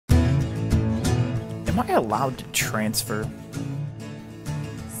I allowed to transfer?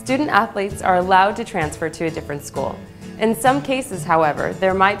 Student athletes are allowed to transfer to a different school. In some cases, however,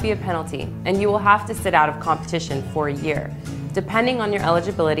 there might be a penalty and you will have to sit out of competition for a year, depending on your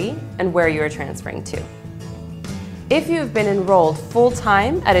eligibility and where you are transferring to. If you have been enrolled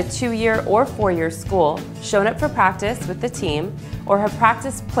full-time at a 2-year or 4-year school, shown up for practice with the team, or have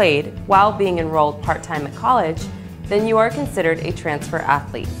practice played while being enrolled part-time at college, then you are considered a transfer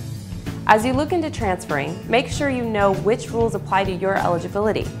athlete. As you look into transferring, make sure you know which rules apply to your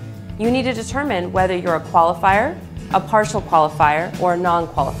eligibility. You need to determine whether you're a qualifier, a partial qualifier, or a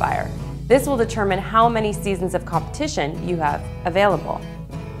non-qualifier. This will determine how many seasons of competition you have available.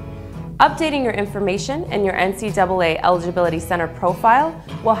 Updating your information in your NCAA Eligibility Center profile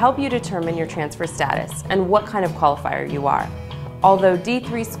will help you determine your transfer status and what kind of qualifier you are, although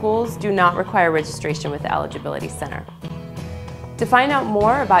D3 schools do not require registration with the Eligibility Center. To find out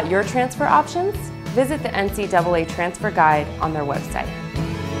more about your transfer options, visit the NCAA Transfer Guide on their website.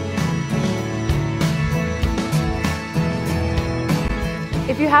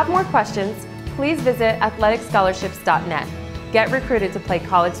 If you have more questions, please visit athleticscholarships.net. Get recruited to play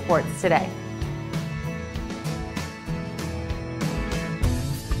college sports today.